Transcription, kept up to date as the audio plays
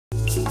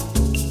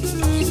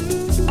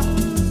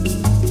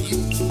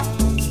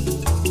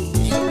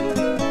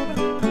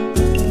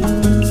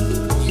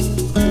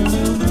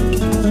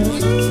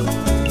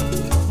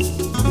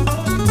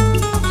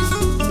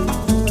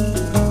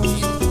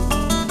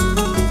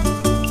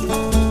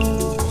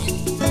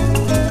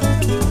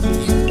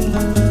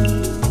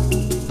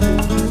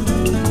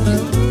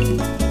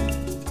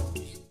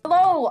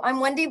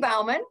Wendy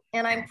Bauman,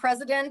 and I'm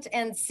president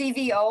and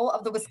CVO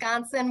of the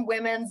Wisconsin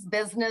Women's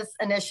Business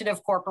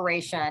Initiative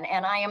Corporation.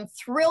 And I am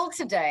thrilled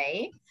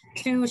today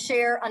to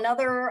share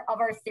another of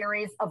our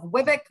series of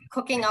WWBIC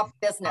Cooking Up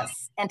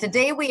Business. And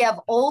today we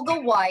have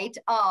Olga White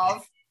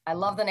of, I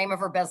love the name of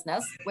her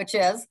business, which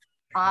is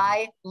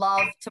I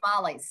Love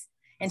Tamales.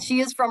 And she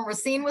is from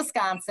Racine,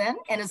 Wisconsin,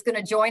 and is going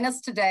to join us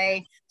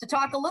today to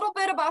talk a little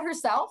bit about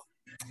herself,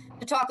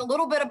 to talk a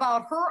little bit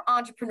about her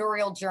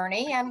entrepreneurial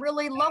journey and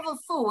really love of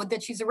food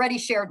that she's already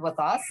shared with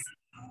us.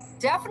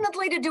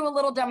 Definitely to do a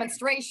little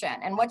demonstration.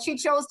 And what she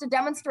chose to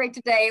demonstrate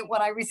today,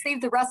 when I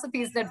received the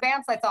recipes in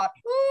advance, I thought,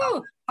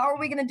 ooh, how are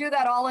we going to do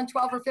that all in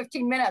 12 or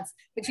 15 minutes?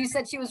 But she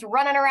said she was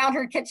running around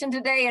her kitchen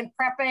today and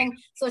prepping.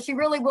 So she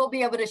really will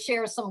be able to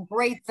share some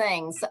great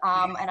things.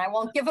 And I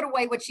won't give it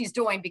away what she's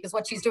doing, because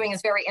what she's doing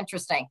is very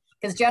interesting.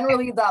 Because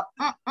generally the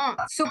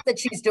soup that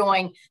she's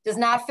doing does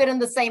not fit in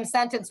the same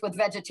sentence with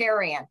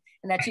vegetarian.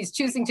 And that she's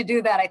choosing to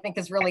do that, I think,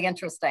 is really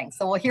interesting.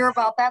 So we'll hear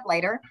about that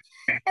later.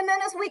 And then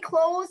as we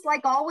close,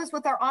 like always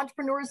with our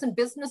entrepreneurs and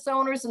business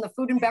owners in the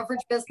food and beverage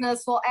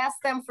business, we'll ask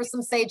them for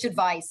some sage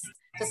advice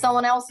to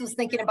someone else who's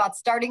thinking about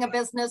starting a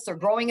business or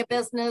growing a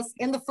business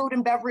in the food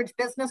and beverage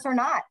business or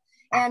not.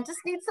 And just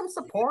need some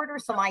support or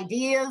some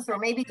ideas, or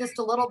maybe just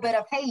a little bit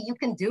of, hey, you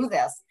can do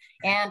this.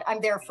 And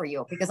I'm there for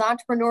you, because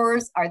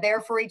entrepreneurs are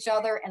there for each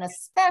other, and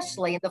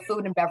especially in the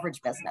food and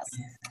beverage business.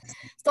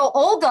 So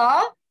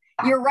Olga,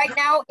 you're right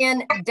now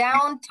in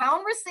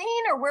downtown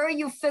Racine, or where are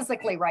you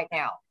physically right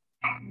now?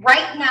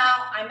 Right now,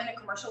 I'm in a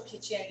commercial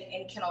kitchen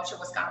in Kenosha,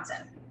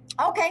 Wisconsin.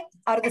 Okay,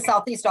 out of the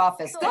Southeast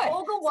office. So, good.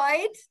 Olga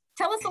White,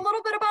 tell us a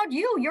little bit about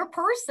you, your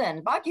person,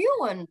 about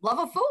you and love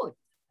of food.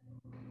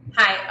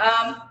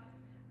 Hi.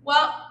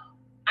 Well,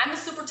 I'm a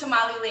super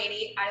tamale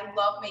lady. I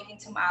love making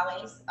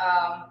tamales.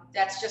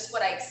 That's just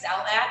what I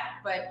excel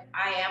at, but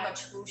I am a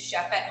true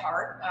chef at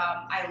heart.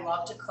 I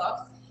love to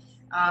cook.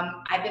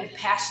 I've been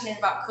passionate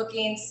about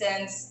cooking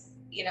since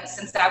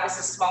I was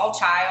a small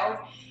child.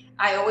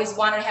 I always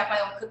wanted to have my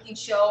own cooking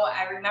show.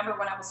 I remember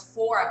when I was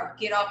 4, I would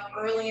get up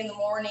early in the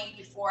morning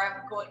before I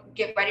would go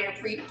get ready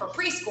for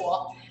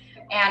preschool.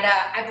 And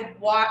I would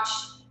watch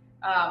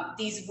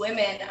these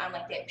women on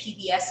like that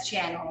PBS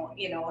channel.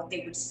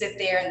 They would sit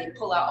there and they'd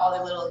pull out all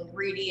their little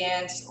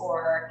ingredients.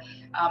 Or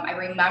I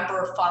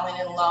remember falling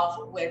in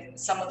love with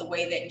some of the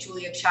way that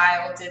Julia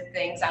Child did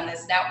things on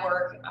this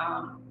network.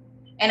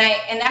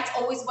 And that's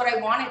always what I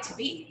wanted to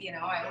be.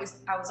 I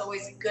was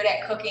always good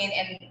at cooking,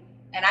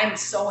 and I'm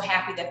so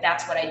happy that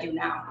that's what I do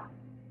now.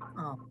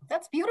 Oh,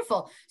 that's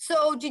beautiful.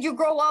 So did you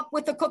grow up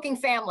with a cooking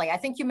family? I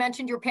think you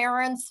mentioned your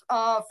parents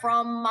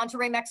from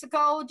Monterrey,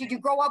 Mexico. Did you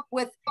grow up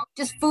with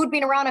just food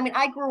being around? I mean,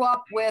 I grew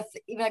up in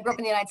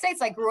the United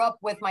States, I grew up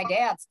with my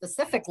dad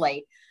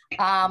specifically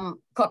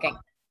cooking.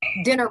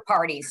 Dinner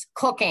parties,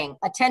 cooking,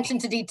 attention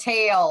to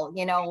detail,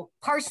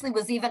 parsley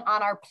was even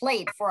on our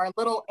plate for our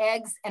little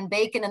eggs and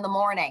bacon in the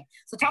morning.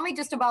 So tell me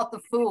just about the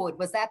food.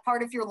 Was that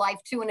part of your life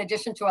too, in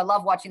addition to, I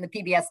love watching the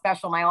PBS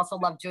special, and I also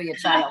love Julia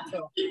Child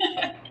too.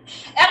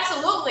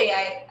 Absolutely.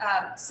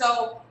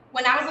 So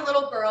when I was a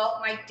little girl,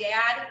 my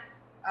dad,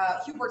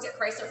 he worked at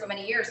Chrysler for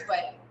many years,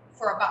 but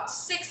for about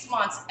 6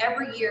 months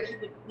every year,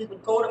 we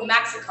would go to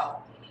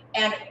Mexico.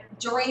 And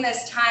during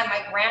this time,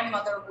 my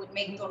grandmother would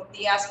make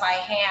tortillas by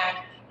hand,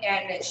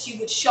 and she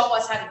would show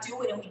us how to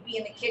do it, and we'd be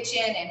in the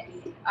kitchen,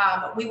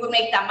 and we would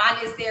make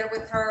tamales there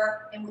with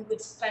her, and we would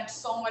spend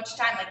so much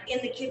time like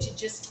in the kitchen,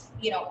 just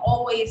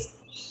always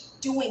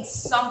doing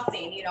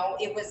something.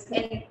 It was,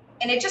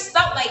 and it just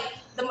felt like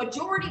the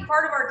majority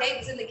part of our day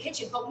was in the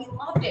kitchen, but we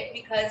loved it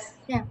because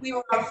we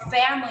were a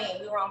family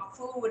and we were on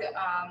food.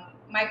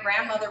 My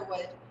grandmother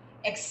would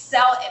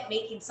excel at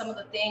making some of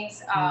the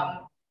things.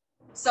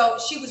 So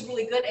she was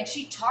really good, and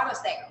she taught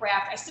us that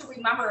craft. I still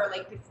remember,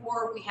 like,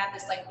 before we had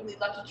this like really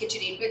lucky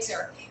KitchenAid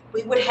mixer,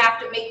 we would have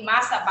to make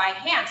masa by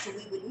hand, so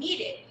we would knead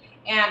it.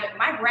 And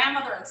my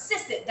grandmother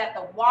insisted that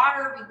the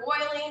water be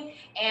boiling,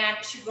 and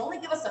she would only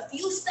give us a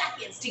few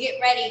seconds to get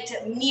ready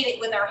to knead it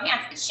with our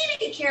hands. And she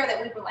didn't care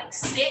that we were like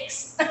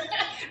 6,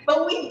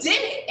 but we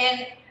did it.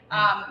 And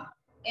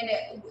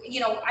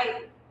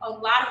a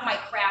lot of my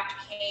craft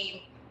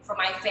came from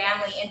my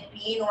family and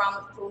being around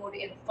the food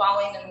and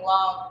falling in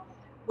love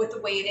with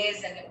the way it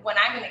is. And when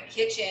I'm in a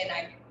kitchen,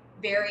 I'm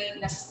very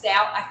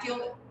nostalgic. I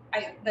feel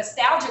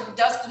nostalgia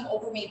does come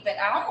over me, but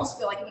I almost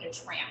feel like I'm in a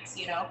trance,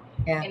 Yeah.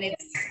 And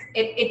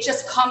it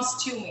just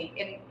comes to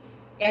me,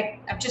 and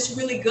I'm just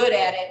really good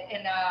at it.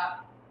 And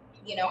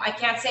I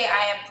can't say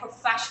I am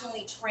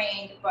professionally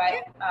trained,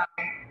 but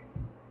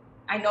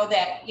I know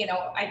that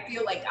I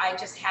feel like I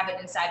just have it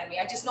inside of me.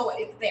 I just know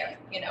it's there.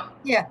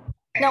 Yeah.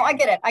 No, I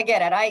get it.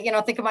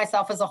 I think of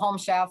myself as a home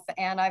chef,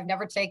 and I've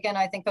never taken,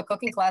 I think, a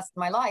cooking class in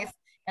my life.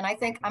 And I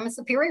think I'm a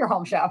superior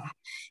home chef.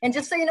 And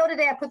just so you know,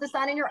 today I put this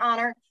on in your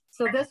honor.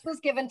 So this was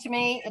given to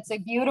me. It's a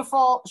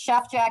beautiful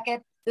chef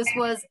jacket This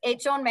was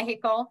hecho en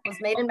Mexico, was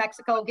made in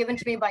Mexico, given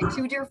to me by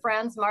two dear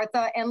friends,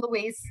 Martha and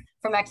Luis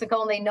from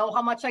Mexico. And they know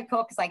how much I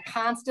cook because I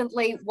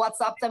constantly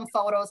WhatsApp them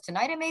photos.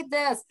 Tonight I made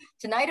this.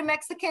 Tonight a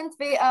Mexican,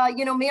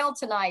 meal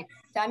tonight.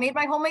 I made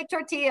my homemade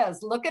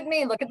tortillas. Look at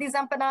me. Look at these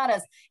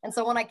empanadas. And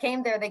so when I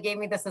came there, they gave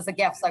me this as a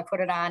gift. So I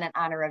put it on in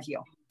honor of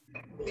you.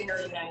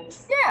 Very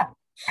nice. Yeah.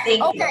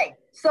 Thank you.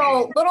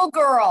 So little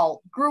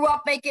girl, grew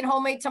up making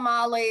homemade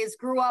tamales,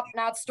 grew up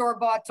not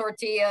store-bought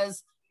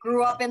tortillas,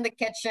 grew up in the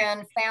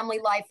kitchen, family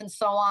life, and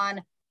so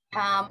on.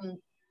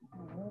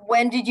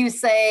 When did you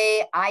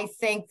say, I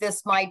think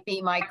this might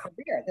be my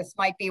career? This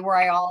might be where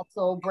I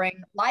also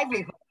bring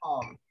livelihood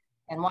home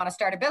and want to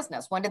start a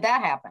business. When did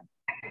that happen?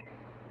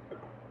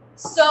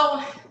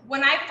 So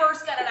when I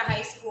first got out of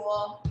high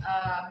school,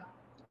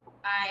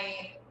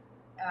 I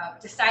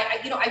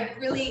decided, I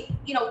really,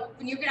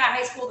 when you get out of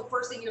high school, the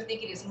first thing you're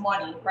thinking is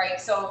money,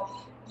 right? So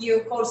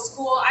you go to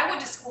school. I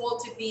went to school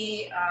to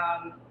be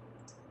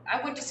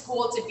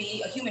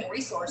a human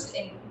resource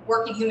and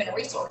work in human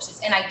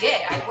resources. And I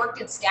did. I worked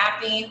in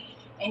staffing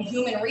and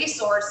human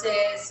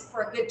resources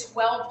for a good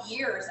 12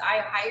 years.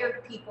 I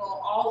hired people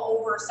all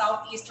over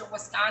southeastern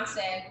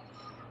Wisconsin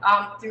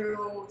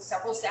through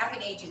several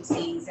staffing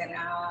agencies and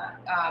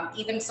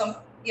even some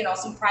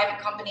private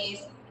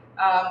companies.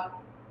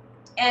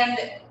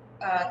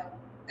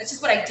 That's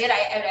just what I did.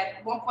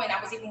 At one point, I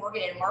was even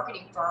working at a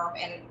marketing firm,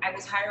 and I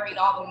was hiring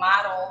all the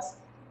models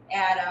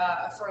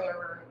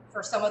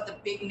for some of the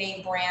big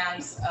name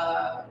brands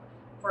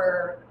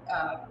for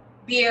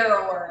beer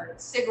or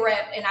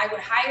cigarette, and I would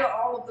hire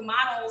all of the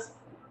models,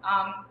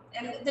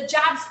 and the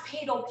jobs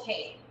paid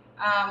okay.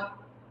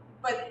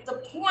 But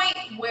the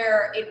point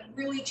where it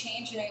really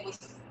changed me was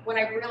when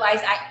I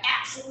realized I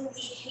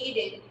absolutely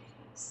hated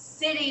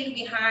sitting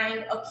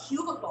behind a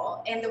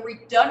cubicle and the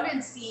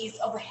redundancies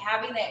of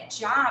having that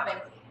job.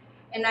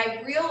 And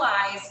I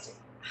realized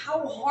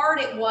how hard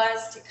it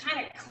was to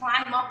kind of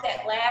climb up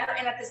that ladder.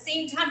 And at the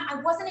same time,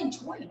 I wasn't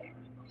enjoying it.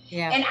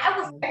 Yeah. And I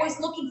was always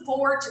looking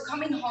forward to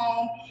coming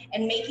home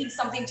and making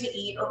something to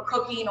eat or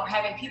cooking or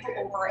having people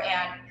over.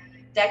 And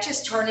that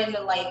just turned into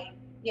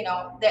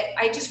that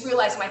I just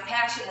realized my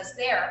passion was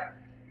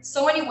there.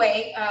 So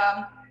anyway,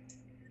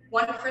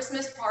 one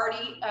Christmas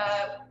party,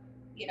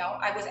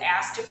 I was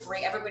asked to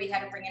everybody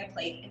had to bring in a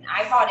plate, and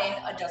I brought in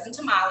a dozen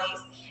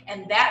tamales,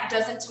 and that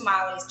dozen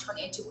tamales turned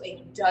into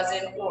a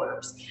dozen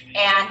orders.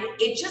 And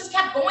it just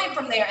kept going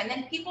from there. And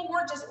then people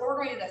weren't just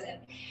ordering a dozen.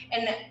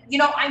 And,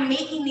 I'm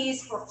making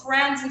these for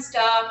friends and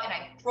stuff, and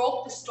I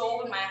broke the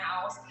stove in my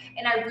house,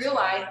 and I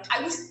realized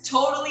I was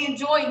totally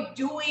enjoying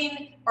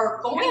going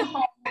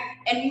home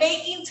and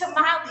making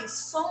tamales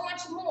so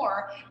much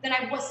more than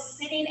I was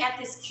sitting at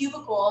this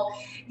cubicle,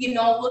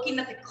 looking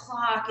at the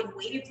clock and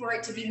waiting for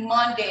it to be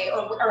Monday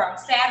or on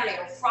Saturday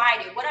or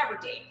Friday, whatever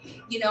day,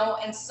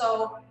 and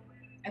so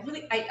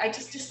I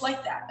just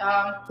like that.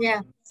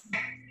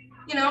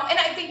 And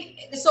I think,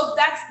 so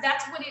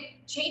that's when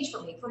it changed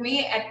for me. For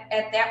me,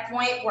 at that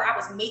point where I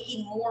was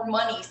making more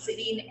money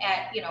sitting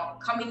at,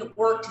 coming to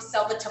work to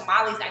sell the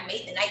tamales I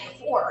made the night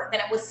before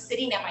than I was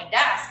sitting at my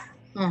desk,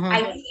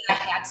 I knew I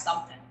had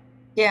something.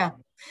 Yeah.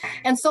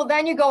 And so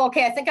then you go,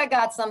 okay, I think I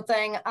got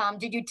something.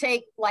 Did you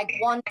take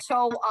one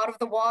toe out of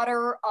the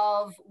water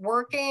of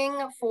working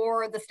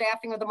for the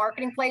staffing or the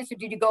marketing place? Or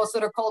did you go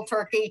sort of cold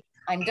turkey?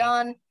 I'm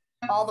done,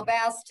 all the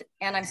best,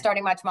 and I'm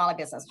starting my tamale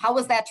business. How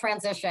was that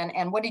transition?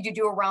 And what did you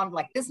do around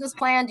business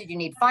plan? Did you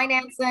need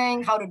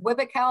financing? How did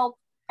WWBIC help?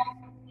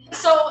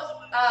 So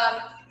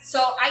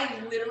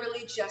I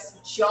literally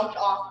just jumped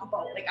off the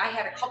boat. I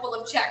had a couple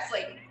of checks,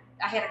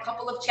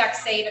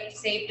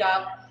 saved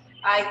up.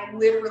 I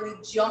literally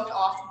jumped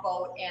off the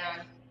boat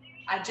and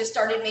I just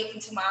started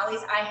making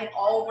tamales. I had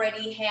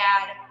already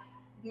had,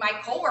 my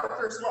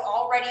coworkers were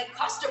already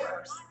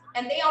customers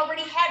and they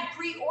already had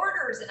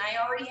pre-orders, and I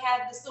already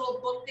had this little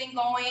book thing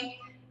going.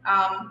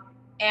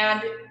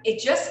 And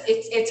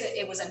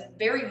it was a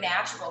very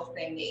natural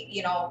thing.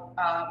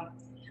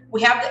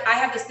 I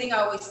have this thing I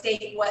always say,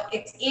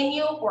 it's in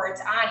you or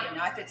it's on you.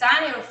 Now, if it's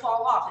on you, it'll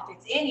fall off. If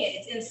it's in you,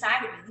 it's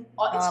inside of you.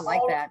 I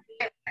like that.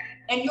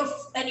 And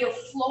you're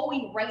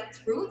flowing right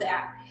through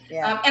that.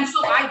 Yeah. And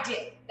so I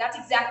did. That's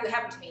exactly what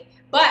happened to me.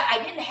 But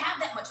I didn't have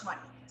that much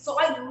money. So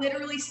I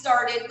literally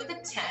started with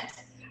a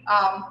tent.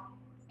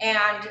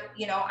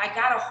 I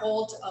got a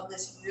hold of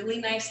this really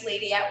nice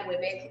lady at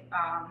WWBIC.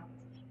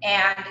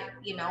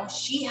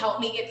 She helped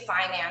me get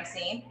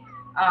financing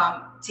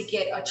to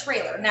get a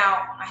trailer.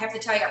 Now, I have to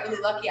tell you, I got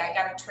really lucky. I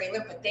got a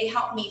trailer, but they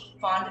helped me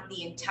fund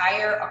the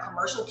entire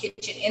commercial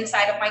kitchen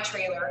inside of my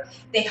trailer.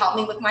 They helped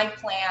me with my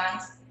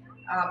plans.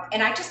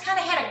 And I just kind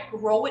of had to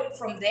grow it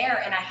from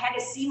there. And I had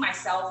to see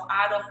myself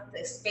out of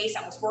the space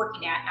I was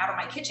working at, out of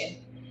my kitchen.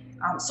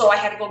 So I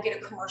had to go get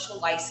a commercial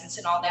license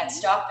and all that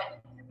stuff.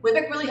 And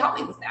WWBIC really helped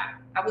me with that.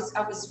 I was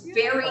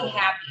very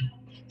happy.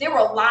 There were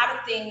a lot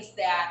of things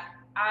that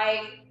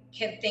I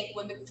can thank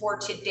WWBIC for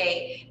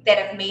today that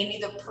have made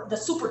me the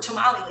super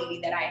tamale lady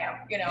that I am.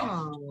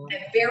 I'm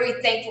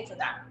very thankful for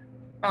that.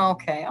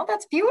 Okay. Oh,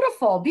 that's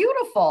beautiful.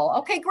 Beautiful.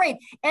 Okay, great.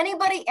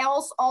 Anybody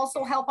else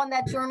also help on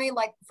that journey?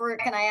 Like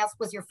can I ask,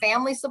 was your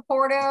family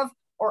supportive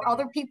or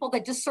other people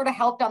that just sort of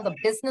helped on the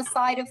business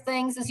side of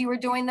things as you were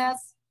doing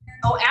this?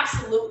 Oh,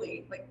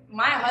 absolutely. Like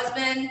my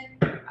husband,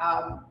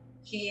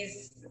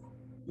 he's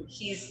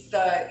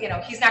the,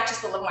 he's not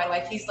just the love of my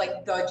life. He's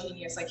like the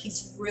genius. Like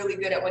he's really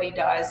good at what he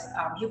does.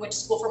 He went to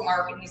school for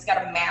marketing. He's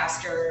got a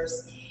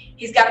master's.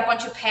 He's got a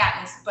bunch of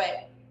patents,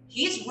 but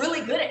he's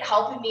really good at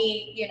helping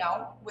me,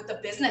 with the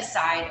business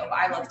side of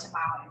I Love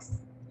Tamales.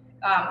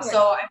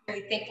 So I'm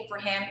really thankful for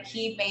him.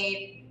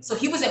 So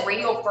he was in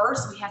radio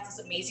first. We have this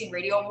amazing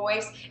radio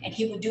voice, and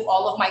he would do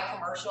all of my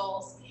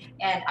commercials,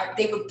 and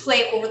they would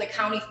play over the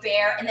county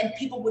fair, and then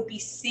people would be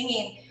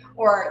singing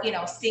or,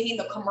 singing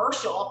the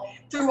commercial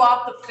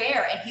throughout the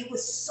fair. And he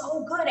was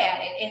so good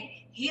at it. And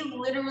he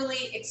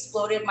literally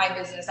exploded my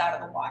business out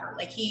of the water.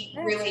 Like he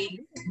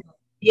really,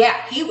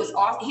 he was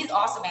awesome. He's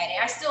awesome at it.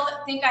 I still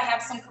think I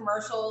have some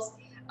commercials.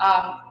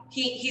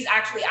 He's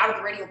actually out of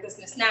the radio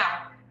business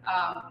now.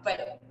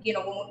 But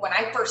when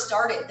I first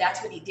started,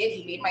 that's what he did.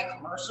 He made my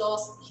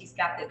commercials. He's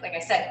got this, like I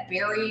said,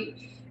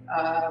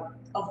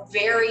 a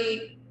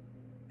very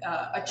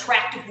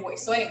attractive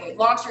voice. So anyway,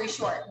 long story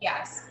short,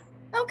 yes.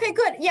 Okay,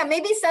 good. Yeah,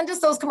 maybe send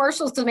us those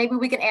commercials so maybe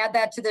we can add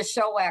that to the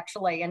show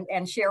actually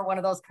and share one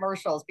of those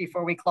commercials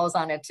before we close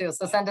on it too.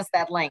 So send us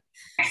that link.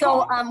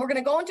 So we're going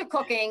to go into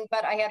cooking,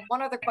 but I had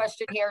one other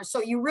question here.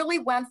 So you really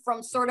went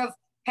from sort of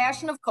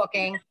passion of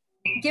cooking,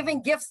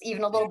 giving gifts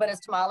even a little bit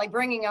as tamale,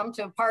 bringing them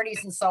to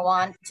parties and so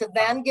on, to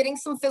then getting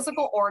some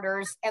physical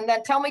orders. And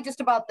then tell me just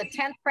about the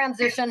 10th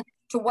transition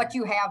to what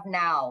you have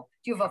now.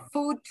 Do you have a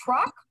food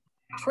truck,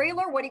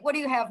 trailer? What do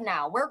you have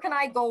now? Where can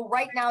I go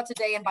right now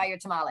today and buy your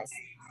tamales?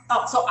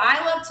 Oh, so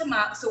I Love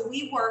Tamales. So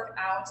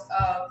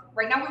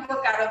right now we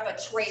work out of a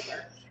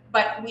trailer,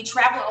 but we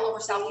travel all over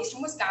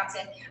southeastern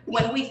Wisconsin.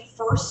 When we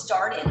first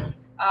started,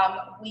 I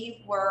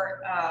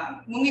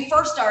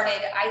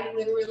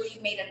literally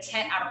made a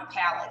tent out of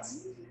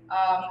pallets.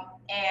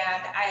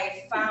 And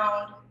I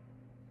found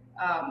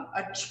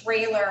a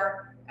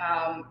trailer.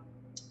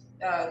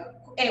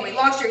 Anyway,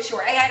 long story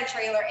short, I had a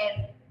trailer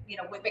and,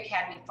 WWBIC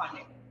had me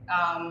funded.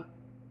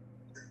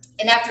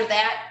 And after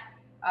that,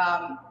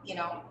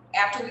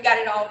 after we got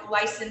it all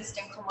licensed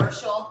and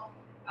commercial,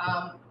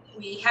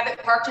 we have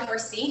it parked in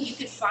Racine. You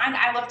could find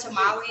I Love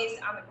Tamales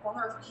on the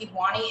corner of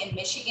Kewanee in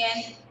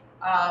Michigan.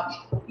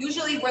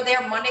 Usually we're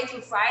there Monday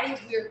through Friday.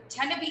 We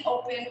tend to be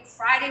open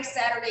Friday,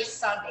 Saturday,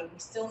 Sunday. We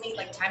still need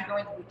time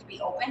during the week to be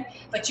open,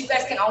 but you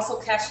guys can also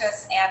catch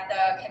us at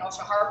the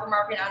Kenosha Harbor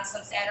Market on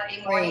some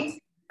Saturday mornings.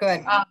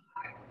 Good.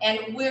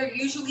 And we're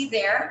usually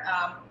there.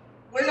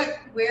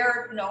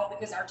 We're known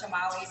because our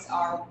tamales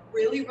are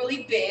really,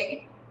 really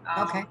big.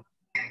 Okay.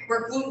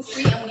 We're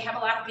gluten-free and we have a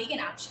lot of vegan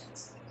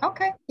options.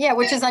 Okay. Yeah,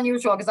 which is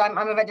unusual because I'm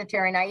a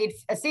vegetarian. I eat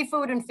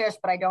seafood and fish,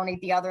 but I don't eat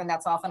the other, and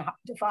that's often hard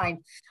to find.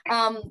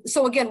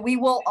 So again, we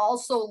will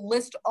also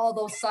list all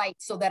those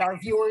sites so that our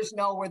viewers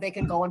know where they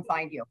can go and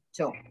find you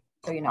too.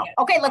 So you know.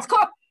 Okay, let's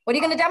cook. What are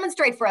you going to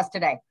demonstrate for us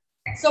today?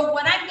 So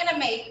what I'm going to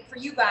make for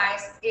you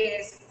guys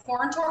is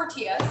corn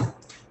tortillas.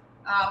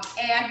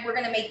 And we're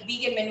going to make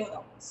vegan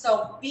menudo.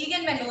 So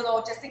vegan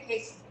menudo, just in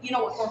case you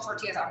know what corn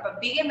tortillas are,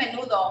 but vegan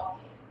menudo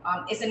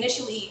is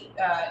initially,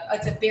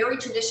 it's a very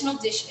traditional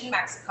dish in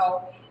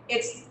Mexico.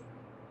 It's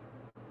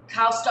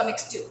cow stomach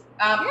stew.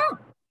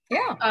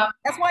 Yeah.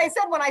 That's why I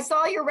said when I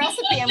saw your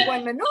recipe, I'm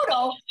going,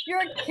 menudo,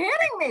 you're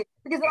kidding me.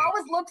 Because it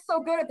always looks so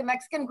good at the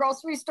Mexican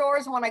grocery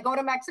stores when I go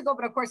to Mexico,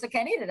 but of course I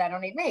can't eat it. I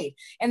don't eat meat.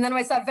 And then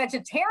when I saw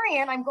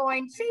vegetarian, I'm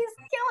going, she's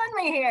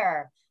killing me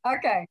here.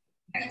 Okay.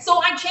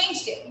 So I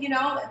changed it,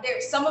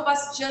 there's some of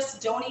us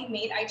just don't eat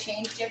meat. I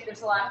changed it.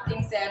 There's a lot of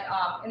things that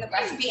in the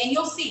recipe, and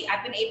you'll see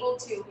I've been able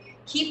to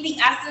keep the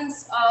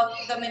essence of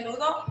the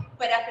menudo,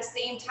 but at the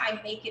same time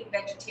make it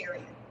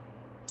vegetarian.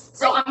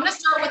 So I'm going to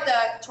start with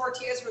the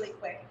tortillas really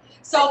quick.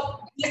 So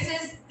this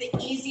is the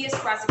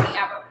easiest recipe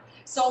ever.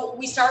 So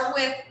we start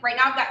with, right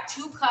now I've got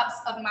 2 cups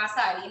of masa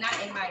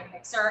harina in my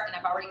mixer, and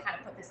I've already kind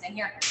of put this in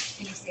here.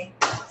 Can you see?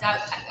 So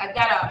I've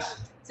got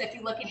so if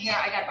you look in here,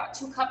 I got about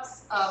 2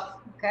 cups of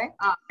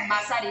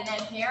masa harina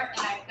in here,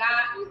 and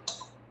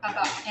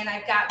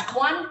I've got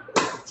 1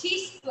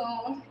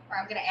 teaspoon, or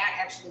I'm going to add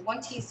actually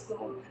 1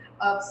 teaspoon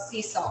of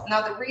sea salt.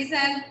 Now the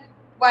reason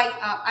why,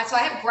 so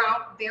I have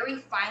very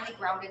finely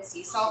grounded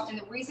sea salt, and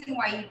the reason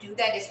why you do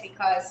that is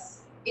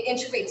because it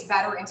integrates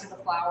better into the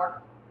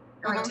flour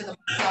or into the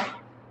masa.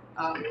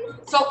 And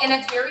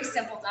it's very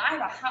simple. I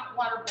have a hot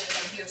water bowl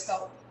right here,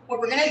 so what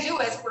we're going to do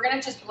is we're going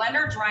to just blend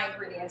our dry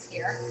ingredients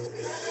here.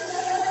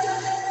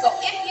 So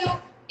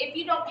if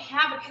you don't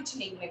have a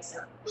KitchenAid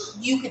mixer,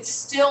 you could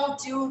still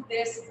do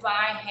this by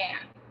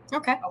hand.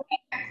 Okay.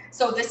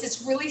 So this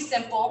is really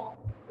simple.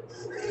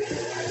 So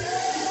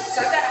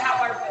I've got a hot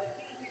water bowl.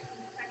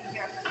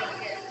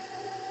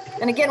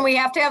 And again, we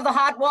have to have the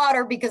hot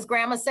water because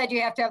Grandma said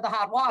you have to have the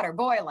hot water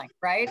boiling,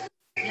 right?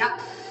 Yep.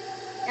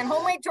 And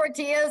homemade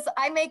tortillas,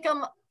 I make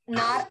them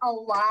not a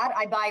lot.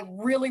 I buy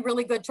really,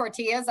 really good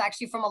tortillas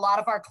actually from a lot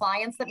of our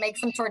clients that make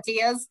some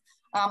tortillas.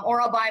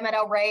 or I'll buy them at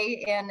El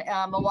Rey in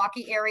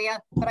Milwaukee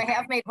area. But I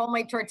have made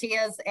homemade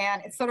tortillas,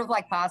 and it's sort of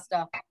like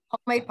pasta.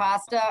 Homemade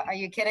pasta, are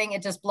you kidding?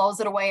 It just blows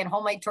it away. And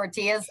homemade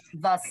tortillas,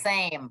 the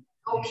same.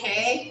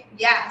 Okay,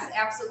 yes,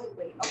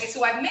 absolutely. Okay,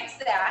 so I've mixed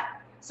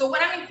that. So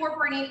what I'm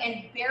incorporating,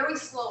 and very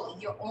slowly,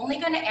 you're only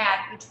going to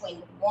add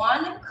between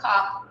 1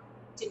 cup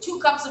to 2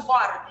 cups of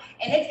water.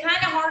 And it's kind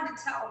of hard to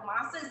tell.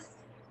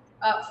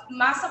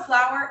 Masa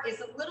flour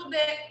is a little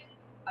bit,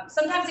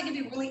 sometimes it can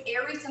be really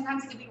airy,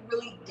 sometimes it can be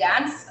really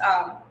dense.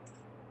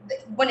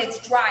 When it's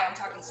dry, I'm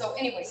talking. So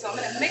anyway, so I'm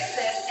going to mix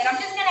this, and I'm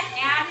just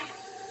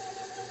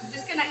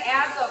going to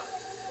add the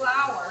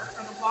flour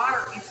or the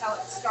water until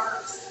it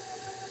starts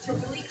to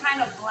really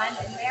kind of blend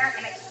in there.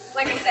 And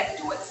like I said,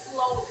 do it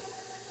slowly.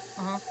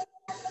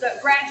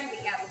 But gradually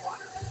add the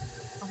water.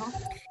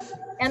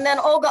 And then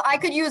Olga, I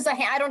could use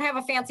I don't have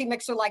a fancy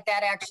mixer like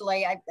that,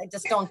 actually. I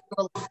just don't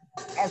do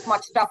as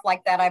much stuff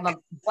like that. I'm a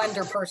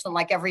blender person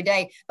like every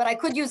day, but I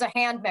could use a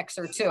hand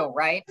mixer too,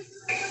 right?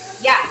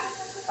 Yeah,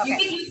 okay.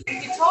 You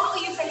can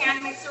totally use a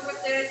hand mixer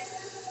with this.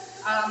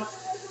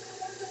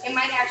 It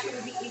might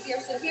actually be easier.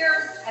 So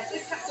here at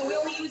this time, so we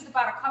only used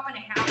about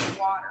 1.5 cups of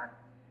water.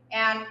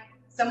 And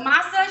the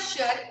masa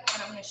should,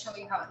 and I'm going to show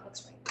you how it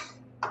looks right now.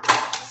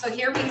 So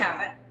here we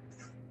have it.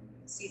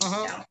 See this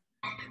down.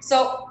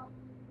 So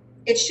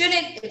it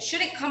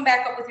shouldn't come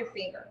back up with your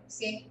finger.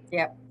 See?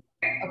 Yep.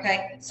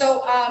 Okay.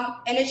 So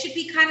and it should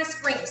be kind of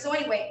springy. So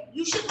anyway,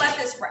 you should let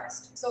this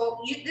rest.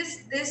 So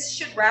this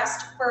should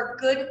rest for a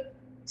good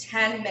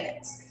 10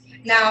 minutes.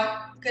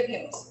 Now, good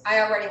news.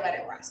 I already let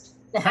it rest.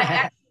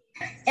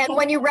 And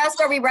when you rest,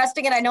 are we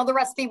resting it? I know the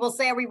recipe will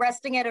say, are we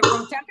resting it at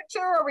room temperature,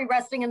 or are we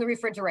resting in the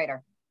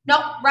refrigerator?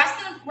 No, rest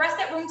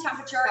at room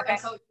temperature. Okay.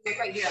 And so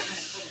right here, I'm going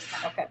to pull this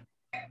down. Okay.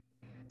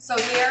 So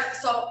here,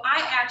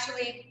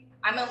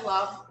 I'm in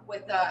love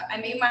with I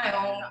made my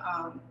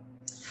own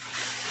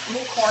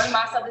blue corn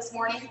masa this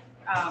morning,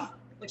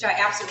 which I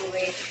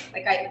absolutely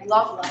like. I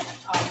love.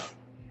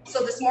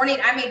 So this morning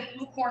I made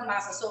blue corn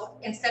masa. So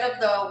instead of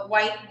the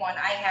white one,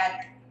 I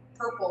had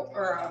purple,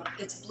 or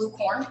it's blue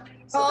corn.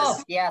 So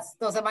yes,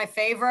 those are my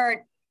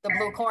favorite. The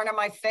blue corn are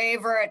my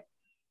favorite.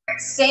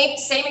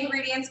 Same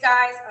ingredients,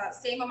 guys.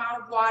 Same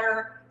amount of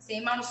water,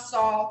 same amount of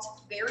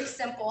salt. Very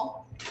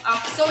simple.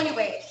 So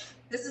anyway,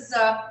 this is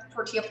a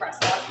tortilla press.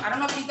 I don't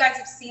know if you guys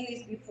have seen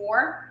these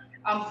before.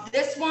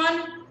 This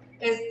one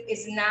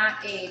is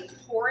not a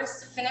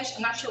porous finish.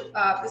 I'm not sure.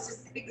 I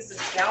think this is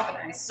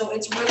galvanized, so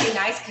it's really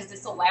nice because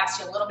this will last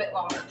you a little bit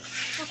longer.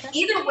 Okay.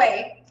 Either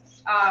way,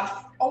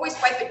 always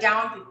wipe it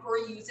down before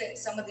you use it.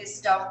 Some of this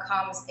stuff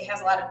it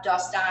has a lot of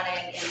dust on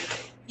it,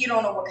 and you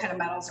don't know what kind of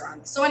metals are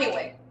on it. So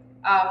anyway,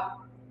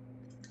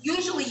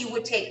 usually you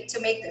would take to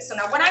make this. So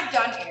now what I've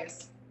done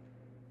is,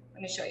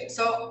 let me show you.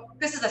 So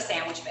this is a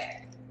sandwich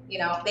bag. You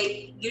know,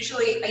 I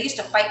used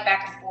to fight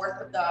back and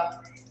forth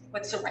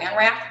with saran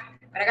wrap,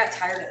 but I got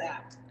tired of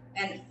that.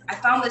 And I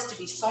found this to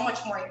be so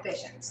much more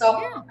efficient. So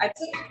yeah.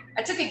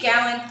 I took a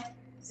gallon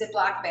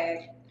Ziploc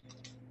bag,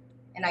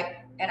 and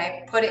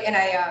I put it, and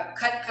I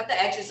cut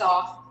the edges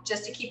off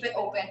just to keep it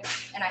open.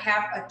 And I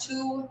have a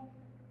 2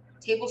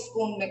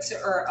 tablespoon mixer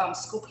or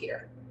scoop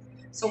here.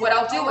 So what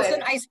I'll do is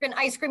an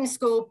ice cream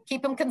scoop.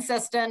 Keep them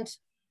consistent.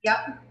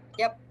 Yep.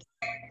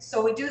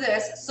 So we do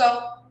this.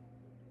 So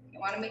you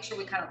want to make sure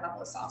we kind of level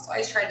this off. So I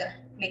just try to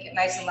make it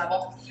nice and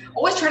level.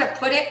 Always try to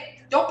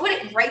don't put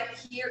it right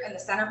here in the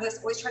center of this.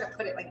 Always try to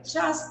put it like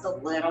just a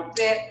little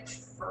bit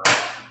further,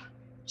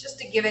 just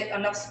to give it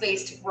enough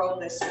space to grow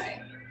this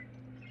way.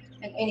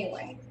 And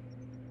anyway,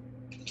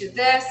 do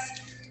this,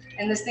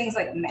 and this thing's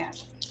like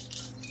magic.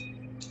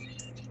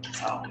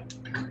 So.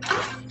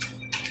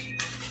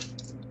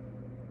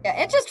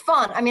 Yeah, it's just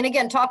fun. I mean,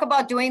 again, talk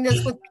about doing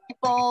this with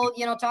people,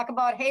 talk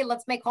about, hey,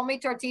 let's make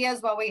homemade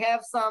tortillas while we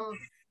have some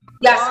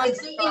from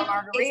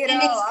Margarita,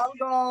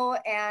 Algo,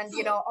 and,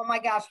 oh my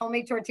gosh,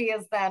 homemade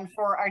tortillas then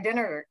for our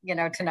dinner,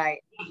 tonight.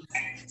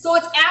 So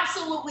it's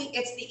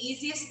the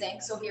easiest thing.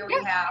 So here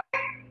we have,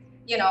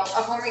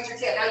 a homemade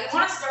tortilla. Now you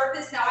want to start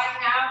this. Now I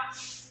have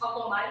a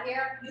comal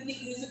here. You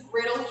can use a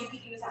griddle. You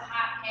can use a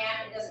hot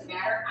pan. It doesn't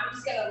matter. I'm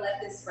just going to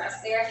let this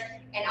rest there,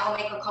 and I'll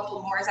make a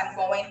couple more as I'm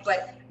going.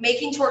 But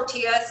making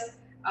tortillas,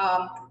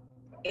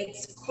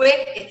 it's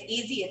quick, it's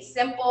easy, it's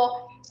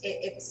simple.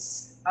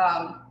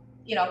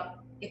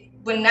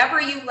 Whenever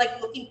you like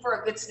looking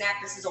for a good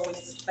snack, this is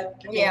always like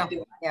the thing to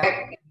do.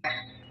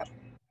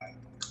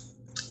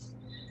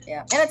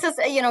 Yeah, and it's just,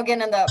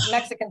 again, in the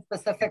Mexican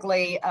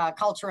specifically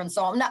culture and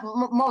so on, not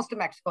most of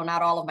Mexico,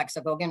 not all of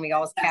Mexico. Again, we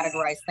always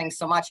categorize things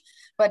so much,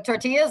 but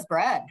tortilla is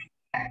bread.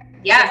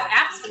 Yeah,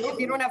 absolutely. If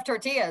you don't have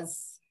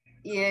tortillas,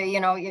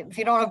 if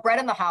you don't have bread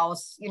in the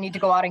house, you need to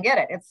go out and get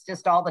it. It's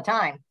just all the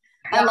time.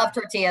 Yeah. I love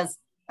tortillas.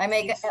 I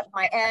make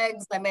my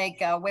eggs. I make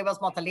huevos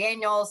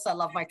monteleños. I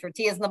love my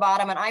tortillas in the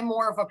bottom, and I'm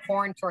more of a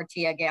corn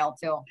tortilla gal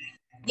too.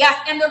 Yes,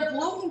 and they're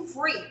gluten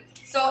free.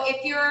 So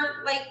if you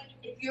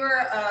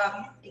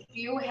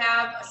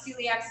have a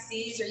celiac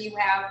disease, or you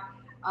have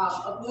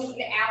a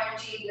gluten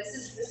allergy, this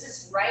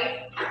is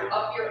right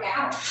up your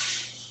alley.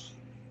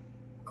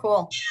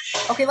 Cool.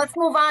 Okay, let's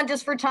move on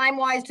just for time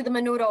wise to the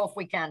menudo if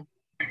we can.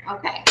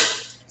 Okay.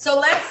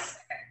 So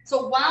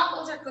while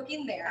those are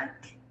cooking there,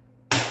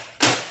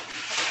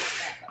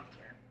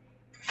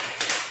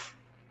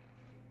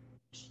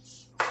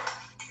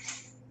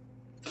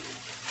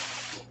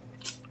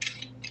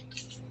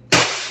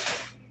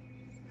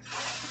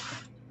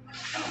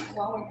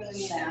 while we're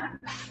doing that,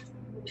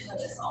 we'll turn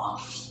this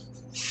off.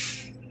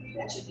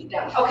 That should be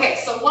done.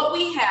 Okay, so what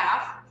we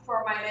have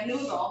for my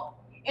menudo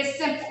is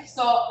simple.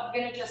 So I'm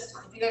gonna just,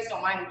 if you guys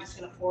don't mind, I'm just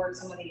gonna forward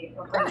some of the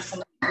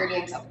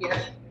ingredients up here.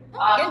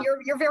 Again,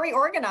 you're very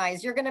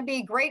organized. You're gonna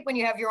be great when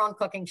you have your own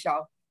cooking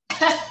show.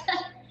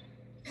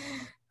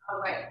 All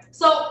right.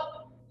 So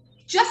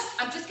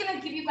I'm just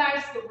gonna give you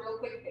guys the real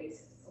quick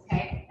basics.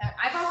 Okay,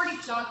 I've already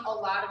done a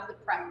lot of the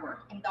prep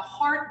work, and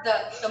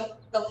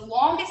the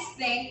longest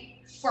thing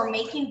for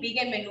making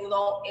vegan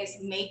menudo is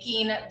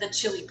making the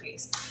chili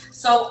paste.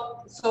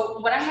 So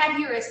what I have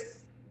here is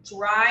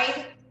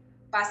dried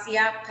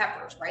pasilla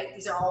peppers, right?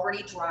 These are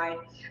already dried.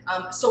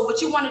 So what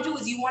you want to do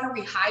is you want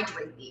to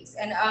rehydrate these,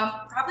 and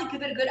probably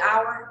give it a good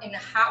hour in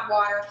hot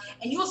water,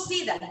 and you'll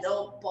see that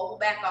they'll bubble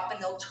back up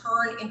and they'll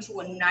turn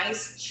into a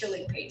nice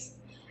chili paste.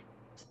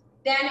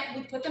 Then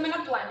we put them in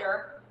a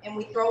blender and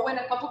we throw in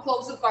a couple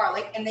cloves of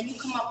garlic, and then you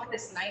come up with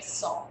this nice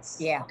sauce.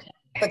 Yeah. Okay.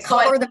 The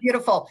color, the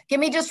beautiful. Give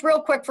me just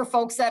real quick for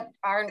folks that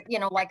aren't,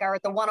 are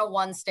at the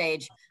 101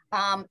 stage.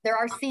 There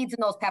are seeds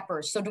in those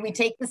peppers. So do we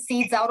take the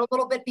seeds out a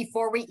little bit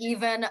before we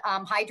even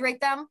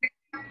hydrate them?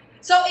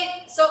 So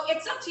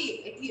it's up to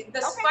you.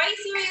 The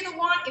spicier you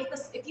want,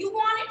 if you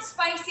want it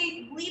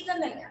spicy, leave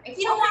them in there. If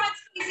you don't want it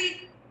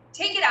spicy,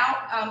 take it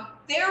out.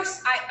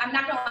 I'm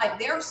not gonna lie,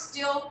 there's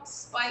still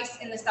spice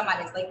in the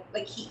tamales,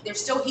 like heat.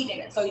 There's still heat in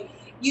it. So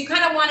you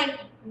kind of want to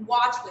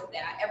watch with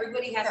that.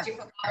 Everybody has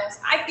different levels.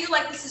 I feel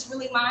like this is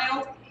really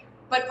mild,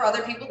 but for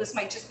other people, this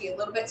might just be a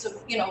little bit. So,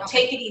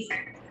 take it easy.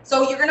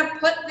 So you're going to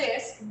put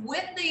this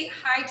with the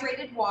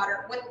hydrated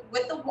water,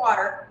 with the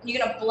water, and you're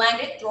going to blend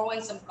it, throw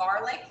in some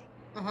garlic.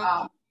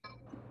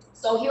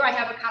 So here I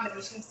have a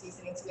combination of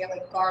seasonings. We have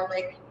like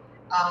garlic,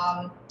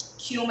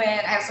 cumin.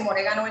 I have some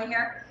oregano in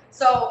here.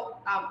 So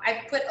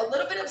I put a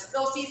little bit of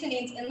those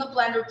seasonings in the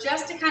blender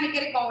just to kind of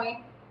get it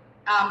going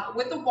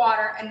with the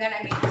water, and then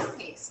I make this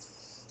paste.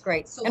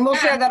 Great. So and we'll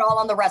share that all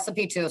on the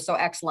recipe too. So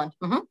excellent.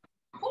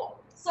 Cool.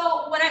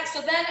 So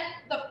then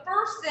the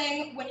first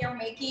thing when you're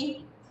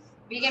making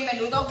vegan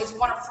menudo is you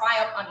want to fry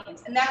up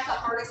onions, and that's the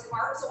hardest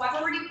part. So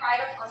I've already fried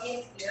up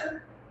onions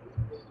here,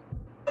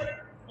 and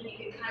you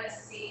can kind of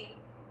see.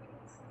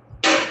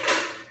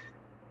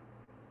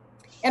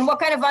 And what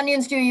kind of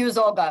onions do you use,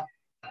 Olga?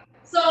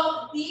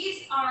 So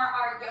these are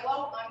our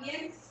yellow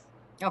onions.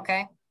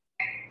 Okay.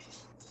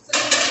 So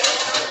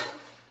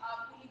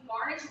when you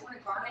garnish, you want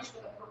to garnish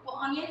with a purple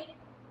onion.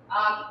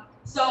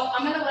 So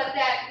I'm going to let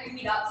that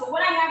heat up. So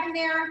what I have in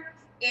there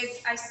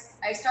is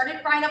I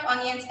started frying up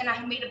onions, and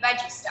I made a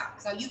veggie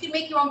stock. So you can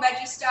make your own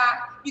veggie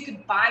stock. You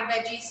can buy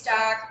veggie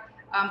stock.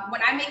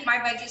 When I make my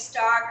veggie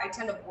stock, I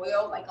tend to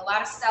boil like a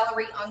lot of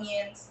celery,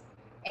 onions,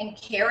 and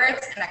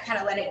carrots, and I kind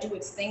of let it do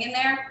its thing in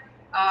there.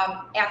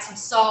 Add some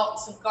salt,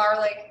 some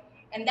garlic,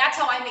 and that's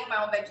how I make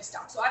my own veggie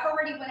stock. So I've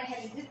already went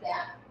ahead and did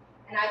that,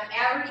 and I've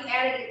already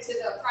added it to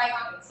the fried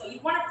onions. So you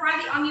want to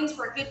fry the onions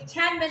for a good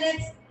 10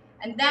 minutes,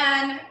 and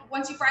then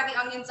once you fry the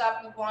onions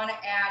up, you want to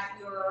add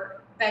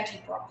your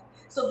veggie broth.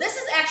 So this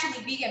is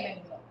actually vegan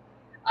menudo.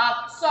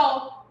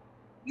 So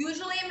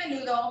usually in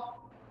menudo,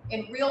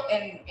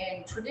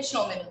 in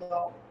traditional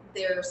menudo,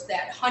 there's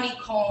that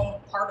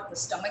honeycomb part of the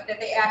stomach that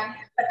they add,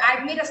 but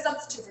I've made a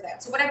substitute for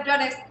that. So what I've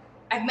done is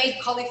I've made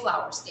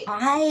cauliflower steak.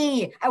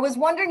 I was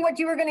wondering what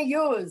you were going to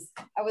use.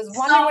 I was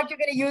wondering what you're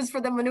going to use for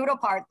the menudo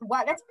part.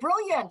 Wow, that's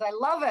brilliant. I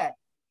love it.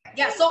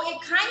 Yeah, so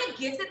it kind of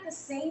gives it the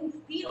same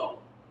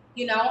feel,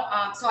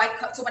 So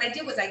what I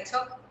did was I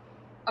took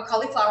a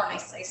cauliflower and I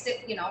sliced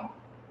it,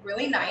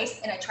 really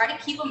nice, and I tried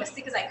to keep them as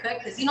thick as I could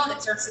because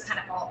it starts to kind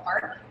of fall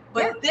apart.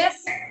 But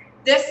this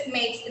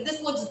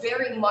looks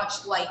very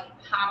much like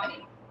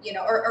hominy,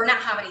 or not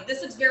hominy.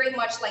 This looks very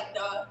much like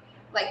the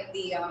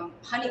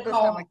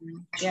honeycomb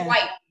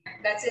white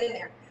that's in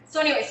there. So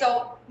anyway,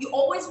 so you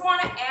always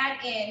want to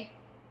add in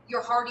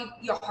your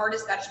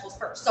hardest vegetables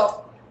first.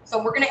 So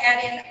we're going to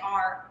add in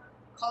our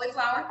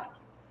cauliflower.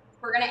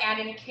 We're going to add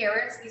in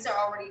carrots. These are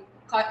already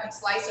cut and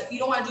sliced. So if you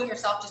don't want to do them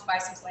yourself, just buy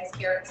some sliced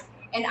carrots.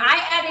 And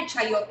I added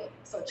chayote.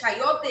 So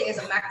chayote is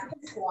a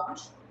Mexican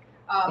squash.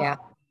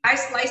 I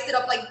sliced it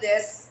up like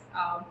this,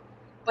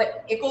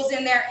 but it goes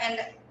in there. And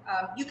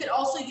you could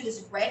also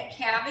use red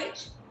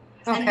cabbage.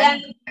 Okay. And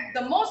then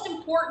the most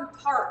important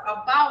part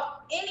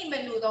about any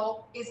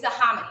menudo is the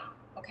hominy.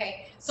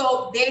 Okay,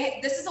 so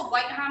this is a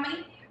white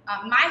hominy.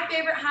 My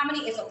favorite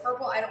hominy is a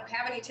purple. I don't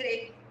have any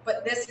today,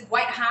 but this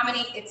white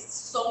hominy, it's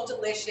so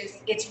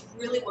delicious. It's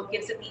really what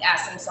gives it the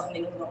essence of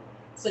menudo.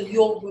 So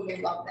you'll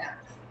really love that.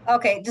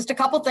 Okay, just a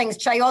couple things.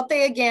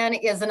 Chayote, again,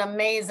 is an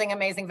amazing,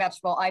 amazing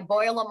vegetable. I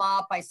boil them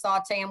up. I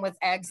saute them with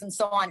eggs and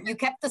so on. You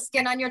kept the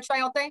skin on your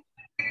chayote?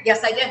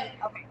 Yes, I did.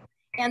 Okay.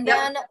 And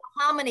then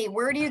hominy,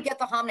 where do you get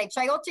the hominy?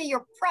 Chayote,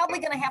 you're probably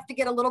going to have to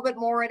get a little bit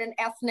more at an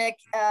ethnic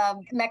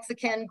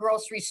Mexican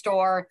grocery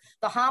store.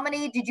 The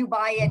hominy, did you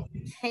buy it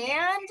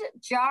canned,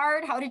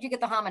 jarred? How did you get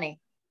the hominy?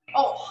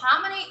 Oh,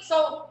 hominy.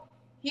 So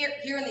here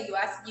in the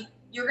U.S.,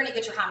 you're going to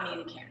get your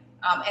hominy in a can.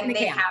 And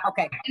they have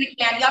in a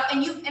can. Yep.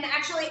 And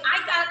actually,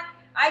 I got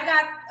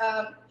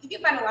you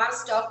can find a lot of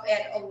stuff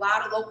at a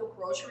lot of local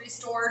grocery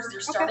stores. They're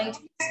starting to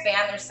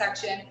expand their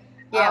section.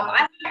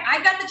 Yeah.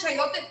 I got the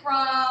chayote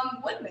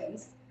from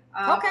Woodman's.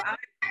 I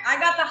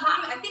got the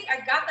hominy. I think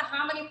I got the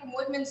hominy from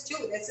Woodman's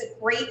too.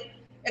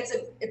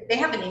 They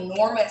have an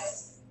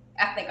enormous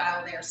ethnic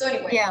aisle there. So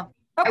anyway. Yeah.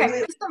 Okay.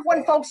 Really,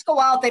 when folks go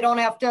out, they don't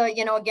have to,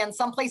 again,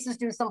 some places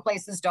do, some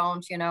places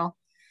don't,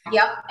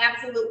 Yep,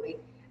 absolutely.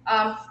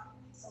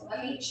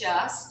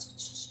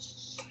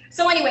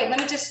 So anyway, let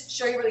me just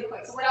show you really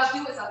quick. So what I'll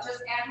do is I'll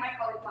just add my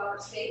cauliflower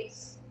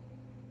steaks.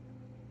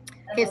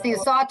 Okay, so you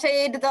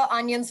sauteed the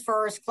onions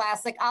first,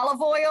 classic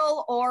olive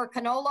oil or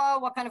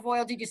canola. What kind of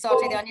oil did you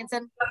saute the onions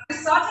in? We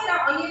sauteed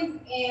our onions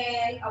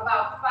in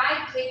about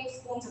 5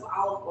 tablespoons of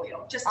olive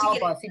oil. Just to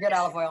olive oil, so you did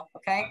olive oil,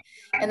 okay.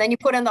 And then you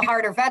put in the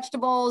harder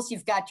vegetables.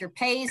 You've got your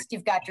paste.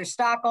 You've got your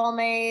stock all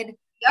made.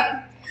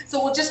 Yep.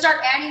 So we'll just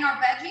start adding our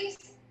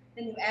veggies.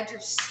 Then you add your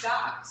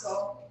stock.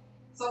 So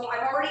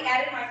I've already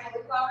added my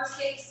cauliflower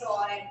steaks. So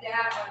I'll add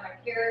that, or my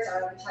carrots,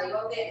 or the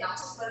chayote, and I'll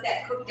just let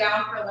that cook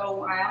down for a little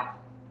while.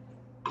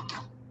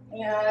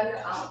 And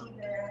I'll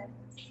even,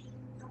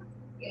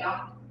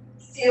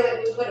 seal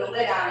it, we put a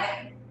lid on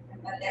it,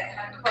 and let that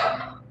kind of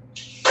cook.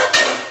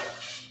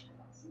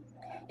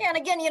 Yeah, and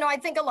again, I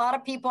think a lot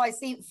of people, I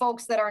see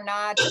folks that are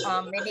not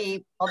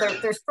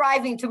they're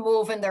striving to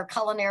move in their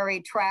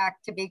culinary track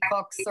to be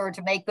cooks or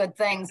to make good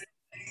things.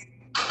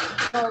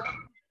 So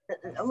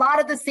a lot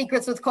of the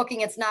secrets with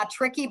cooking, it's not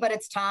tricky, but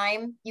it's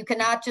time. You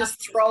cannot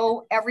just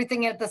throw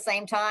everything in at the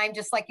same time.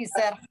 Just like you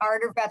said,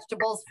 harder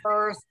vegetables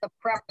first, the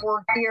prep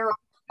work here.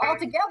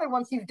 Altogether,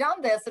 once you've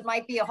done this, it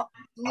might be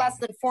less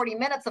than 40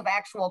 minutes of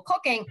actual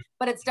cooking,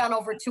 but it's done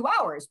over 2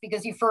 hours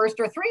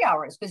or 3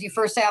 hours, because you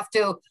first have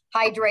to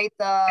hydrate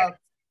the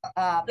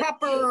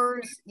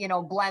peppers,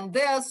 blend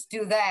this,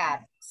 do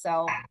that.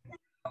 So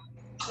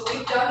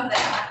we've done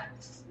that.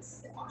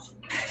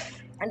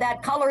 And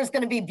that color is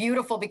going to be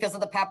beautiful because of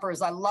the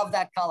peppers. I love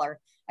that color.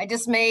 I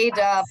just made,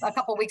 a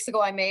couple of weeks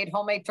ago, I made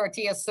homemade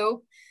tortilla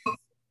soup.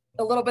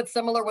 A little bit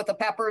similar with the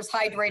peppers,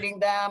 hydrating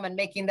them and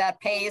making that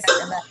paste,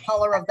 and that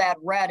color of that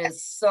red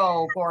is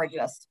so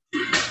gorgeous.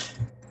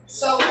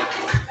 So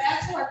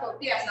back to our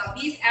tortillas. Now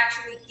these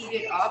actually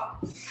heated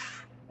up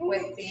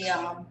with the,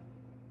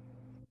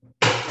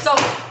 so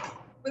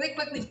really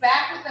quickly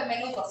back with the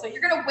menudo. So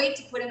you're gonna wait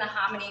to put in the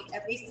hominy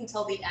at least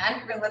until the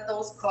end. We're gonna let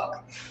those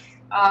cook.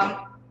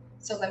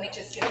 So let me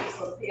just get these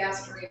tortillas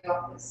straight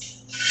off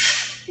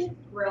this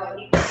grill. And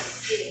you can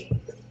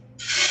see.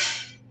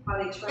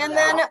 And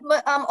then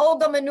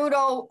Olga,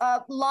 menudo,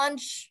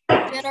 lunch,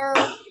 dinner,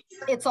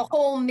 it's a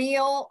whole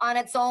meal on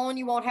its own.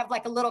 You won't have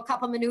like a little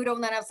cup of menudo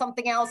and then have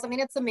something else. I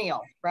mean, it's a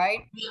meal, right?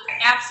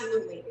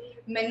 Absolutely.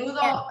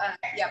 Menudo,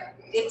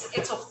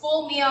 it's a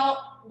full meal.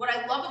 What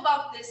I love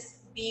about this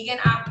vegan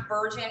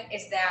version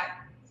is that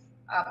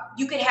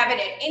you can have it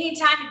at any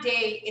time of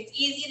day. It's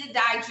easy to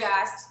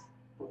digest.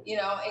 You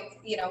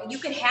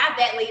can have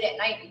that late at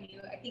night. And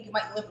I think you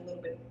might live a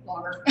little bit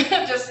longer.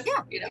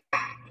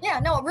 Yeah,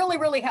 no, really,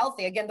 really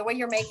healthy. Again, the way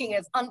you're making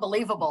it is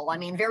unbelievable. I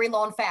mean, very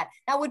low in fat.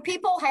 Now, would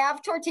people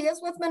have tortillas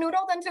with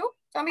menudo then too?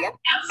 Tell me again.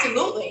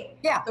 Absolutely.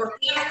 Yeah.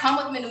 Tortillas come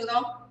with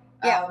menudo.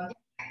 Yeah.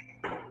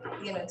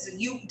 So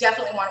you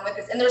definitely want it with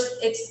this. And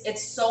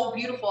it's so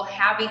beautiful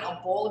having a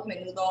bowl of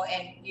menudo,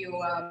 and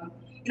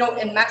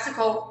in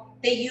Mexico,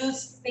 they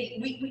use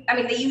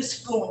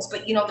spoons,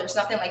 but there's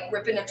nothing like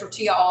ripping a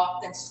tortilla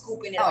off and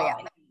scooping it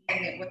off and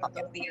eating it with the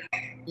tortilla.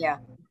 Yeah.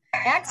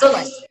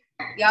 Excellent. So,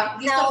 now,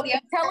 tell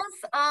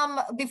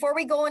us, before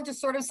we go into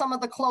sort of some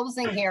of the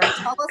closing here,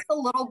 tell us a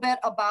little bit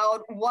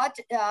about what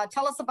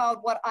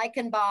I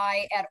can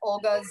buy at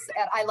Olga's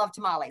at I Love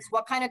Tamales.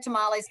 What kind of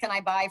tamales can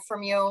I buy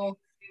from you?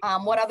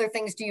 What other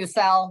things do you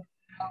sell?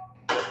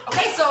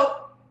 Okay,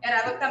 so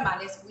at I Love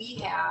Tamales, we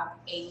have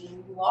a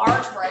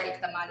large variety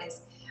of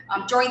tamales.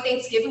 During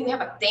Thanksgiving, we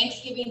have a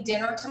Thanksgiving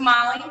dinner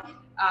tamale.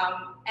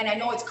 And I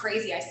know it's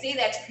crazy. I say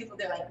that to people,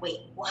 they're like,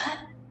 wait, what?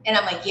 And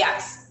I'm like,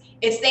 yes.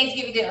 It's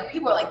Thanksgiving dinner.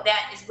 People are like,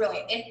 that is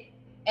brilliant.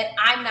 And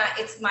I'm not,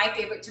 it's my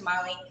favorite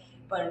tamale,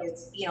 but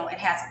it's, it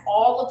has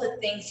all of the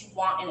things you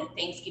want in a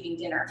Thanksgiving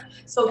dinner.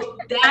 So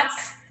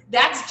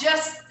that's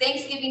just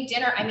Thanksgiving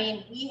dinner. I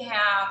mean, we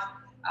have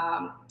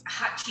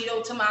hot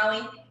Cheeto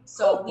tamale.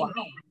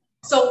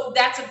 So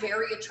that's a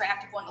very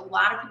attractive one. A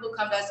lot of people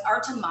come to us.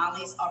 Our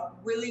tamales are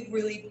really,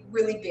 really,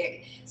 really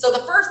big. So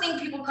the first thing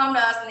people come to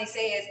us and they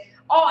say is,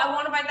 oh, I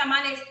want to buy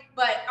tamales,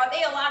 but are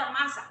they a lot of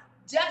masa?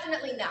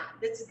 Definitely not.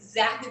 That's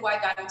exactly why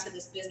I got into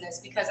this business,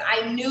 because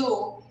I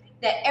knew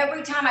that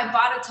every time I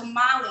bought a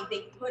tamale,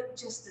 they put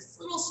just this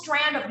little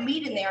strand of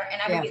meat in there,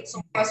 and I would get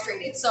so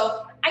frustrated.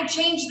 So I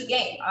changed the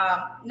game,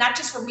 not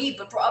just for me,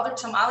 but for other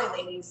tamale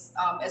ladies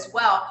as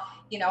well.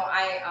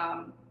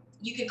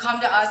 you could come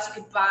to us,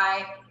 you could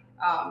buy,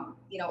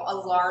 you know, a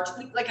large,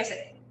 like I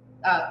said,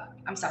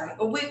 I'm sorry,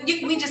 but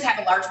we just have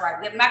a large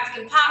variety. We have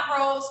Mexican pot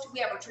roast, we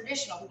have our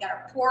traditional, we got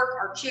our pork,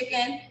 our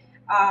chicken,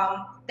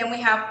 then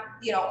we have,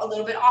 you know, a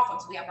little bit off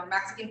ones. We have our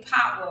Mexican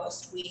pot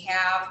roast, we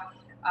have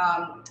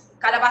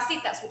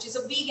calabacitas, which is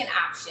a vegan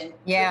option.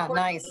 Yeah,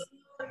 nice.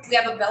 We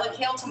have a bella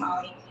kale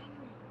tamale,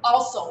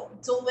 also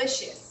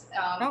delicious.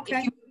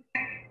 Okay.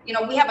 You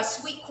know, we have a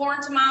sweet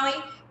corn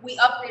tamale. We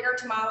upgrade our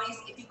tamales.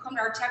 If you come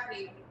to our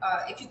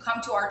if you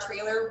come to our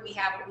trailer, we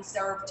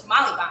serve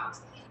tamale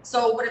bombs.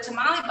 So what a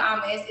tamale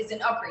bomb is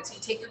an upgrade. So you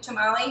take your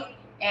tamale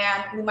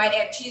and we might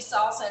add cheese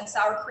salsa and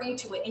sour cream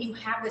to it, and you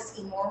have this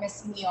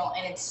enormous meal,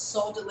 and it's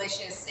so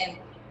delicious, and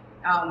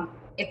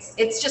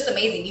it's just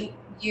amazing.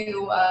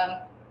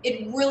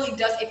 It really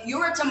does. If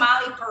you're a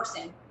tamale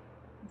person,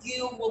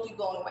 you will be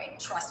blown away.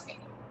 Trust me.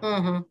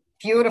 Mm-hmm.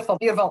 Beautiful,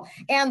 beautiful.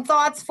 And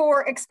thoughts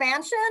for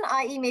expansion,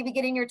 i.e. maybe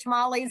getting your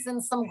tamales in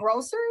some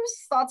grocers?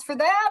 Thoughts for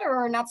that,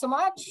 or not so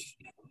much?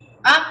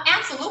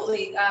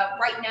 Absolutely.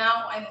 Right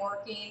now I'm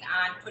working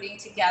on putting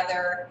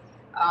together,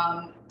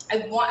 I'm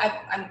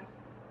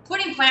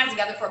putting plans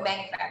together for a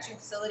manufacturing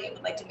facility. I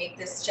would like to make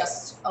this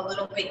just a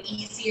little bit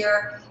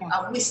easier.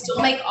 We still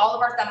make all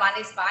of our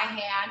tamales by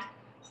hand,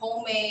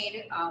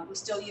 homemade. We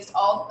still use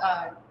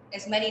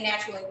as many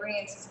natural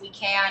ingredients as we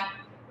can.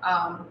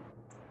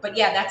 But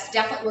yeah, that's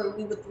definitely where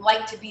we would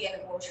like to be in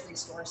a grocery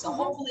store. So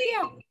hopefully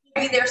we'll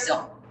be there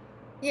soon.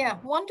 Yeah,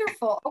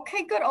 wonderful.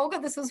 Okay, good. Olga,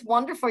 this is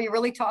wonderful. You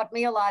really taught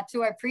me a lot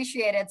too. I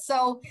appreciate it.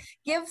 So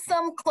give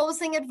some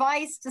closing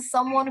advice to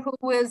someone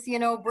who is, you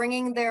know,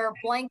 bringing their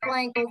blank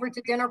over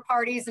to dinner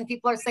parties and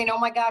people are saying, oh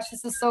my gosh,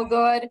 this is so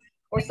good.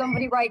 Or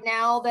somebody right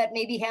now that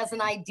maybe has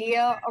an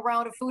idea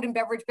around a food and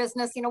beverage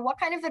business. You know, what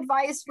kind of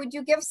advice would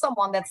you give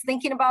someone that's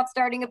thinking about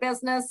starting a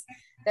business,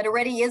 that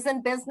already is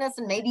in business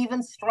and maybe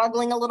even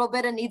struggling a little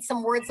bit and needs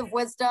some words of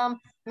wisdom?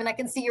 I mean, I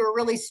can see you're a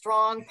really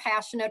strong,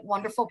 passionate,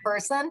 wonderful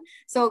person.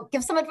 So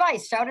give some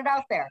advice, shout it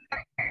out there.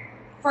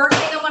 First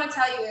thing I want to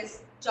tell you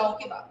is don't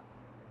give up.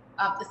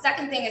 The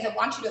second thing is I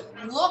want you to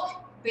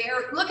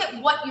look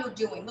at what you're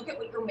doing, look at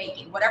what you're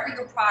making, whatever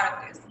your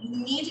product is. You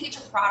need to get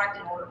your product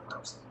in order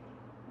first.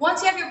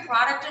 Once you have your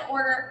product in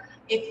order,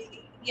 if,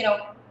 you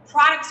know,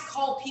 products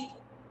call people,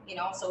 you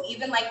know, so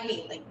even like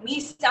me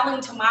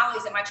selling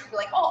tamales at my church,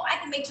 like, oh, I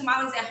can make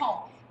tamales at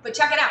home. But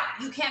check it out,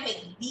 you can't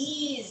make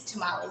these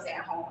tamales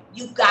at home.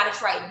 You've got to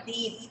try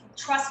these,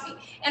 trust me.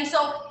 And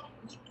so,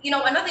 you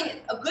know, another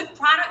thing, a good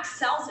product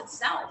sells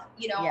itself,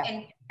 you know,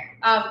 and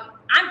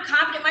I'm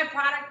confident in my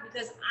product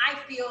because I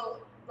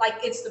feel like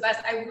it's the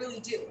best. I really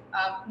do.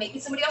 Maybe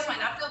somebody else might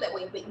not feel that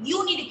way, but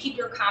you need to keep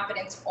your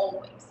confidence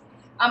always.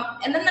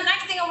 And then the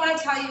next thing I want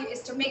to tell you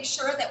is to make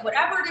sure that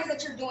whatever it is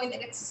that you're doing,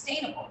 that it's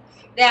sustainable,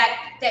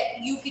 that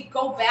you could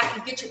go back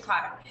and get your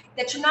product,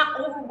 that you're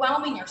not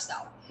overwhelming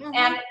yourself.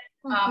 And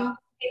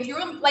if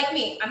you're like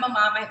me, I'm a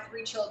mom, I have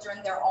 3 children,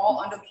 they're all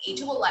under the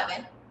age of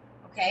 11,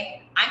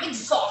 okay? I'm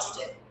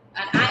exhausted,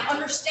 and I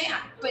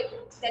understand,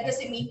 but that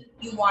doesn't mean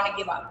you want to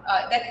give up.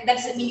 That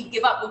doesn't mean you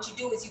give up. What you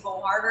do is you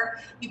go harder,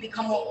 you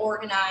become more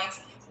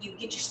organized, you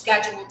get your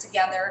schedule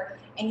together,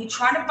 and you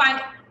try to find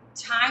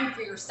time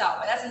for yourself.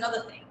 And that's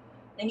another thing.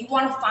 Then you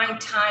want to find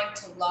time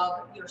to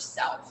love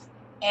yourself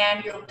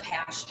and your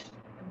passion.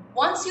 And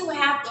once you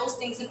have those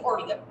things in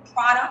order, you have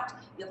product,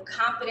 you have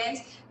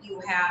confidence,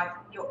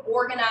 you're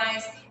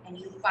organized, and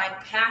you find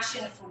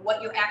passion for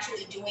what you're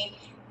actually doing,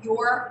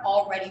 you're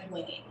already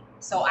winning.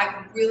 So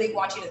I really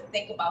want you to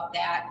think about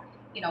that.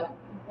 You know,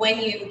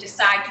 when you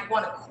decide you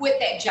want to quit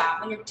that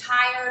job, when you're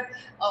tired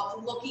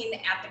of looking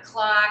at the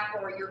clock,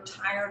 or you're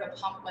tired of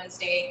Hump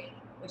Wednesday,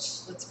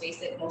 which, let's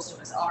face it, most of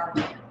us are,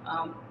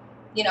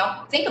 you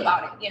know, think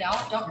about it. You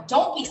know,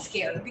 don't be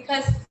scared,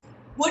 because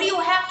what do you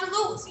have to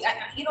lose?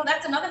 You know,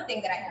 that's another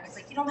thing that I have. It's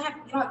like, you don't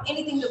have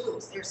anything to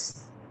lose.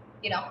 There's,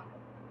 you know,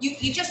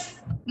 you just,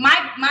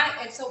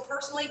 and so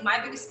personally, my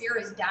biggest fear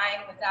is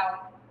dying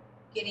without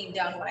getting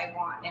done what I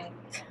want. And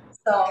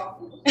so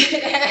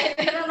I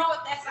don't know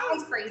if that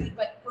sounds crazy,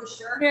 but for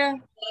sure.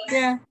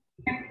 Yeah.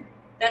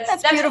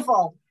 That's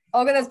beautiful.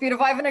 Olga, that's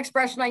beautiful. I have an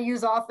expression I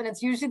use often.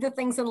 It's usually the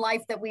things in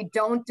life that we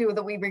don't do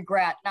that we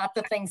regret, not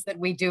the things that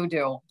we do.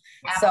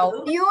 Absolutely.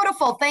 So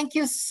beautiful. Thank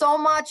you so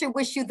much. I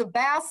wish you the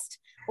best.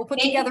 We'll put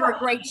together a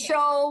great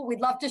show. We'd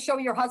love to show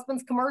your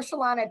husband's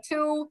commercial on it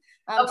too.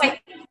 Okay. To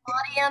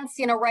the audience,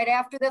 you know, right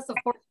after this, of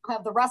course, we'll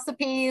have the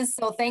recipes.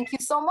 So thank you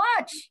so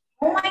much.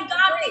 Oh my God,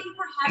 thank you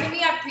for having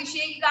me. I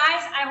appreciate you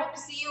guys. I hope to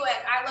see you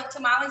at I Love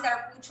Tamales at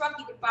our food truck.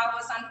 You can follow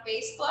us on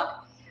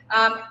Facebook.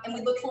 And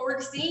we look forward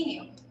to seeing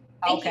you.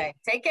 Thank you.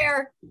 Take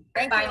care.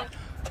 Thank you.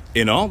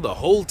 In all the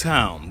whole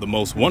town, the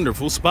most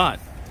wonderful spot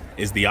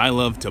is the I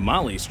Love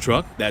Tamales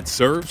truck that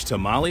serves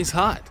tamales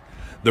hot.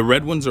 The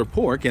red ones are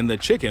pork and the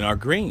chicken are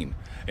green.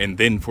 And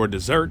then for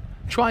dessert,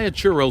 try a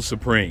churro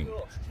supreme.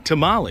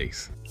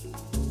 Tamales.